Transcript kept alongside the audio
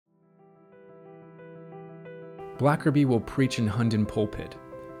Blackerby will preach in Hunden pulpit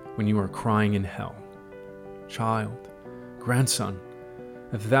when you are crying in hell. Child, grandson,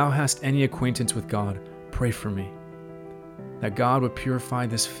 if thou hast any acquaintance with God, pray for me, that God would purify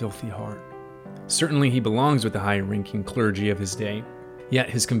this filthy heart. Certainly he belongs with the high-ranking clergy of his day, yet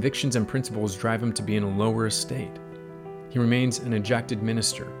his convictions and principles drive him to be in a lower estate. He remains an ejected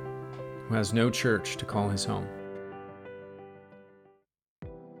minister who has no church to call his home.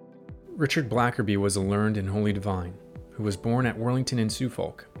 Richard Blackerby was a learned and holy divine who was born at Worlington in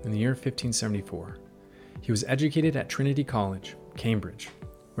Suffolk in the year 1574. He was educated at Trinity College, Cambridge,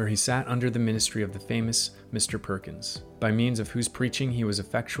 where he sat under the ministry of the famous Mr. Perkins, by means of whose preaching he was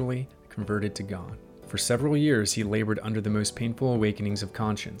effectually converted to God. For several years he labored under the most painful awakenings of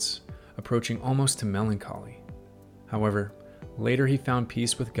conscience, approaching almost to melancholy. However, later he found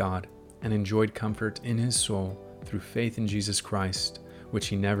peace with God and enjoyed comfort in his soul through faith in Jesus Christ, which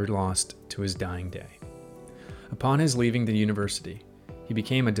he never lost to his dying day. Upon his leaving the university, he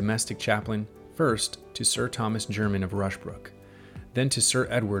became a domestic chaplain, first to Sir Thomas Jermyn of Rushbrook, then to Sir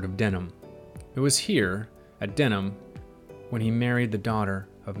Edward of Denham. It was here, at Denham, when he married the daughter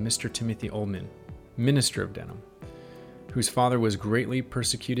of Mr. Timothy Oldman, minister of Denham, whose father was greatly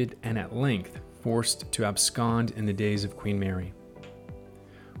persecuted and at length forced to abscond in the days of Queen Mary.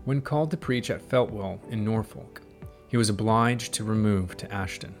 When called to preach at Feltwell in Norfolk, he was obliged to remove to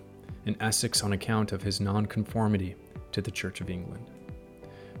Ashton, in Essex, on account of his nonconformity to the Church of England.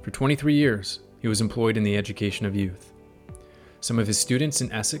 For 23 years, he was employed in the education of youth. Some of his students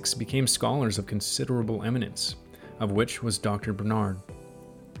in Essex became scholars of considerable eminence, of which was Dr. Bernard.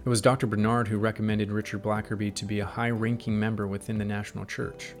 It was Dr. Bernard who recommended Richard Blackerby to be a high-ranking member within the national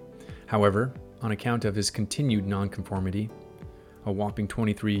church. However, on account of his continued nonconformity, a whopping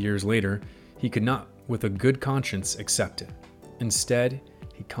 23 years later, he could not, with a good conscience, accept it. Instead,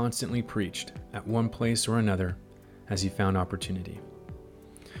 he constantly preached at one place or another as he found opportunity.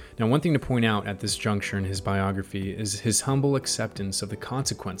 Now, one thing to point out at this juncture in his biography is his humble acceptance of the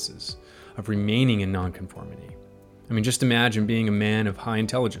consequences of remaining in nonconformity. I mean, just imagine being a man of high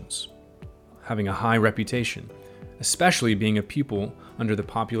intelligence, having a high reputation, especially being a pupil under the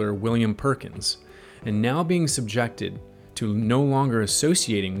popular William Perkins, and now being subjected to no longer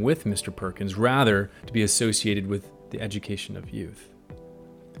associating with Mr. Perkins, rather to be associated with the education of youth.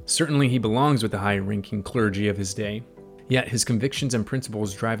 Certainly he belongs with the high-ranking clergy of his day, yet his convictions and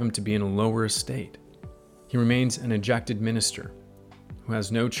principles drive him to be in a lower estate. He remains an ejected minister who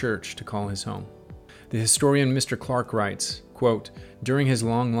has no church to call his home. The historian Mr. Clark writes, quote, "During his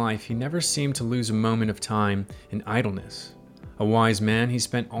long life, he never seemed to lose a moment of time in idleness. A wise man, he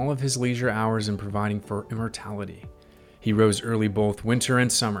spent all of his leisure hours in providing for immortality. He rose early both winter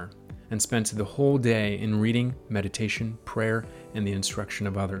and summer, and spent the whole day in reading, meditation, prayer, and the instruction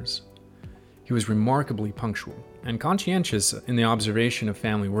of others. He was remarkably punctual and conscientious in the observation of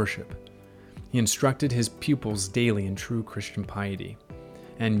family worship. He instructed his pupils daily in true Christian piety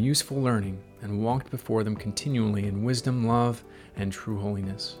and useful learning, and walked before them continually in wisdom, love, and true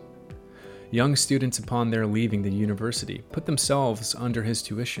holiness. Young students, upon their leaving the university, put themselves under his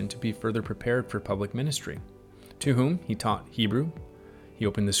tuition to be further prepared for public ministry, to whom he taught Hebrew. He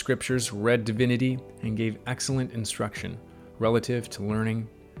opened the scriptures, read divinity, and gave excellent instruction relative to learning,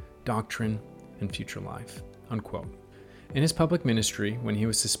 doctrine, and future life." Unquote. In his public ministry, when he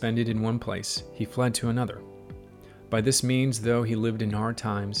was suspended in one place, he fled to another. By this means, though he lived in hard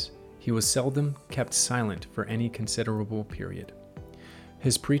times, he was seldom kept silent for any considerable period.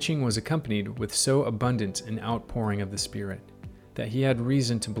 His preaching was accompanied with so abundant an outpouring of the Spirit that he had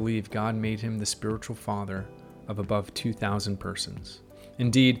reason to believe God made him the spiritual father of above 2,000 persons.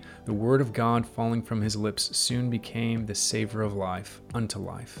 Indeed, the word of God falling from his lips soon became the savor of life unto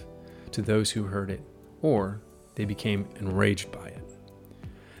life to those who heard it, or they became enraged by it.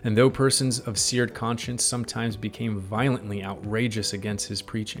 And though persons of seared conscience sometimes became violently outrageous against his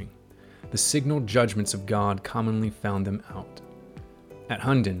preaching, the signal judgments of God commonly found them out. At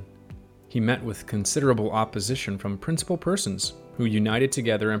Hunden, he met with considerable opposition from principal persons who united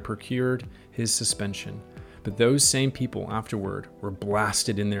together and procured his suspension. But those same people afterward were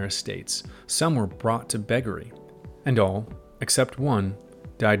blasted in their estates. Some were brought to beggary, and all, except one,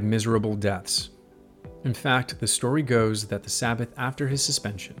 died miserable deaths. In fact, the story goes that the Sabbath after his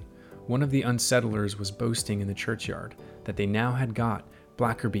suspension, one of the unsettlers was boasting in the churchyard that they now had got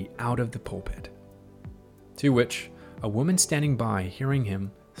Blackerby out of the pulpit. To which a woman standing by, hearing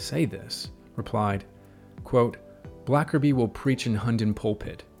him say this, replied, quote, "Blackerby will preach in Hunden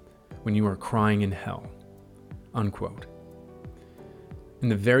pulpit when you are crying in hell." Unquote. In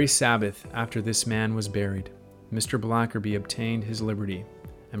the very Sabbath after this man was buried, Mr. Blackerby obtained his liberty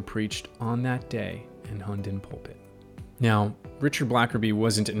and preached on that day in Hunden pulpit. Now, Richard Blackerby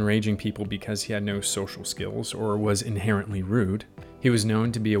wasn't enraging people because he had no social skills or was inherently rude. He was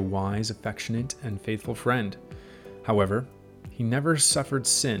known to be a wise, affectionate, and faithful friend. However, he never suffered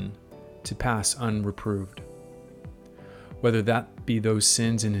sin to pass unreproved. Whether that be those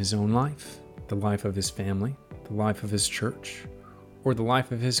sins in his own life, the life of his family, the life of his church, or the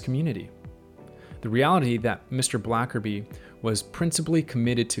life of his community. The reality that Mr. Blackerby was principally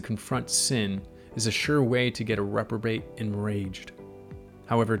committed to confront sin is a sure way to get a reprobate enraged.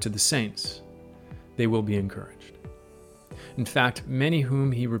 However, to the saints, they will be encouraged. In fact, many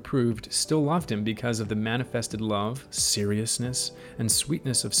whom he reproved still loved him because of the manifested love, seriousness, and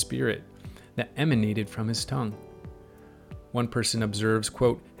sweetness of spirit that emanated from his tongue. One person observes,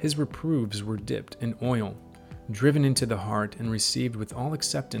 quote, "His reproofs were dipped in oil, driven into the heart, and received with all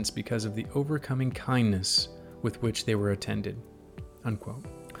acceptance because of the overcoming kindness with which they were attended," unquote.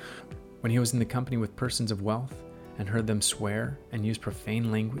 When he was in the company with persons of wealth and heard them swear and use profane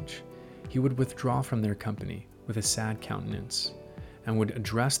language, he would withdraw from their company with a sad countenance and would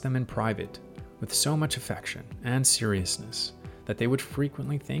address them in private with so much affection and seriousness that they would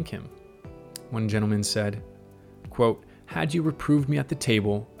frequently thank him. One gentleman said, quote, "Had you reproved me at the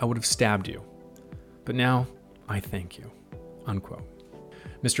table, I would have stabbed you. But now I thank you," unquote.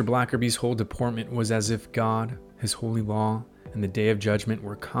 Mr. Blackerby's whole deportment was as if God, his holy law, and the day of judgment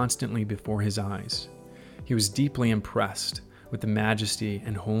were constantly before his eyes. He was deeply impressed with the majesty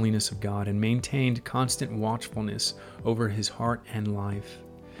and holiness of God and maintained constant watchfulness over his heart and life.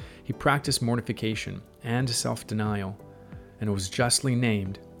 He practiced mortification and self-denial and was justly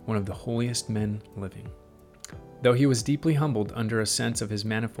named one of the holiest men living. Though he was deeply humbled under a sense of his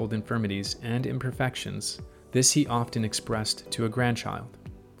manifold infirmities and imperfections, this he often expressed to a grandchild.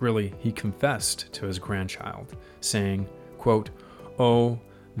 Really, he confessed to his grandchild, saying, quote, "Oh,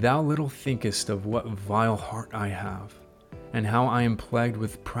 thou little thinkest of what vile heart I have, and how I am plagued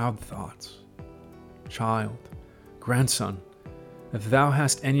with proud thoughts. Child, grandson, if thou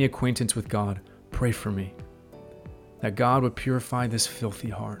hast any acquaintance with God, pray for me, that God would purify this filthy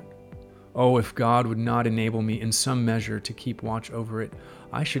heart. Oh, if God would not enable me in some measure to keep watch over it,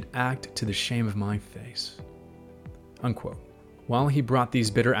 I should act to the shame of my face," unquote. While he brought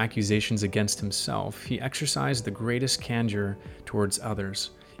these bitter accusations against himself, he exercised the greatest candor towards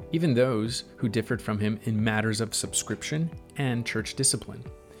others, even those who differed from him in matters of subscription and church discipline.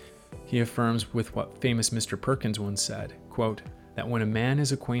 He affirms with what famous Mr. Perkins once said, quote, "that when a man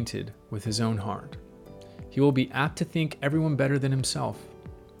is acquainted with his own heart, he will be apt to think everyone better than himself,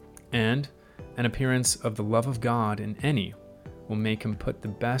 and an appearance of the love of God in any will make him put the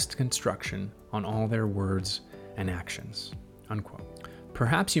best construction on all their words and actions," unquote.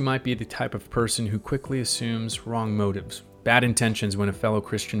 Perhaps you might be the type of person who quickly assumes wrong motives, bad intentions when a fellow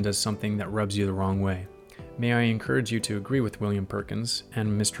Christian does something that rubs you the wrong way. May I encourage you to agree with William Perkins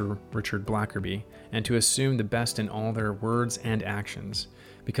and Mr. Richard Blackerby and to assume the best in all their words and actions,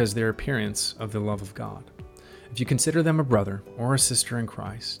 because their appearance of the love of God. If you consider them a brother or a sister in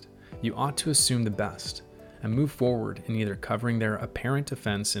Christ, you ought to assume the best and move forward in either covering their apparent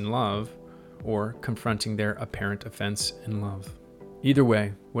offense in love or confronting their apparent offense in love. Either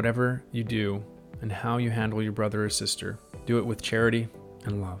way, whatever you do and how you handle your brother or sister, do it with charity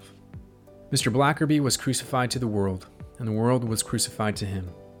and love. Mr. Blackerby was crucified to the world, and the world was crucified to him.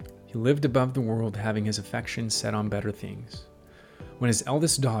 He lived above the world, having his affection set on better things. When his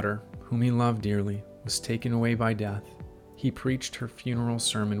eldest daughter, whom he loved dearly, was taken away by death, he preached her funeral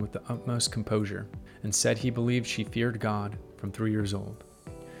sermon with the utmost composure and said he believed she feared God from 3 years old.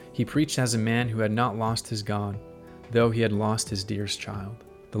 He preached as a man who had not lost his God, though he had lost his dearest child.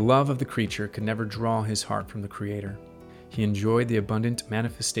 The love of the creature could never draw his heart from the Creator. He enjoyed the abundant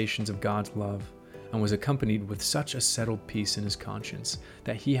manifestations of God's love and was accompanied with such a settled peace in his conscience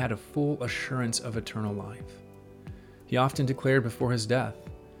that he had a full assurance of eternal life. He often declared before his death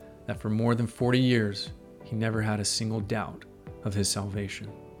that for more than 40 years he never had a single doubt of his salvation.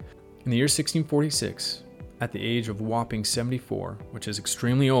 In the year 1646, at the age of whopping 74, which is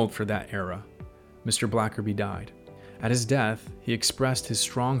extremely old for that era, Mr. Blackerby died. At his death, he expressed his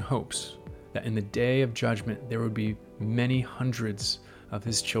strong hopes that in the day of judgment there would be many hundreds of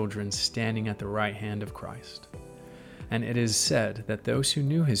his children standing at the right hand of Christ. And it is said that those who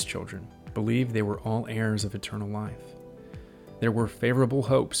knew his children believed they were all heirs of eternal life. There were favorable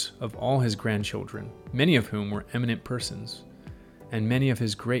hopes of all his grandchildren, many of whom were eminent persons, and many of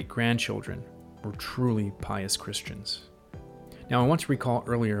his great-grandchildren were truly pious Christians. Now, I want to recall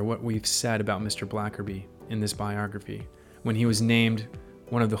earlier what we've said about Mr. Blackerby in this biography, when he was named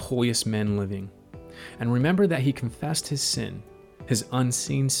one of the holiest men living. And remember that he confessed his sin his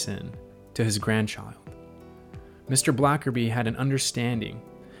unseen sin to his grandchild. Mr. Blackerby had an understanding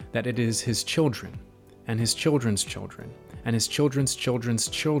that it is his children and his children's children and his children's children's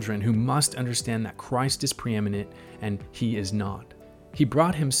children who must understand that Christ is preeminent and he is not. He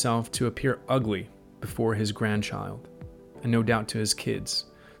brought himself to appear ugly before his grandchild, and no doubt to his kids,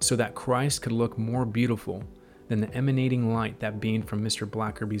 so that Christ could look more beautiful than the emanating light that beamed from Mr.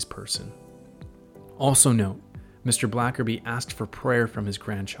 Blackerby's person. Also note, Mr. Blackerby asked for prayer from his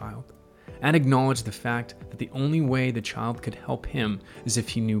grandchild, and acknowledged the fact that the only way the child could help him is if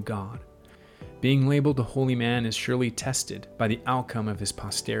he knew God. Being labeled a holy man is surely tested by the outcome of his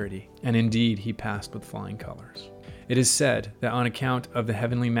posterity, and indeed he passed with flying colors. It is said that on account of the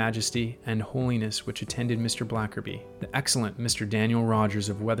heavenly majesty and holiness which attended Mr. Blackerby, the excellent Mr. Daniel Rogers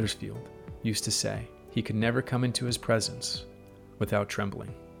of Wethersfield used to say he could never come into his presence without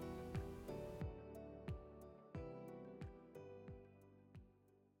trembling.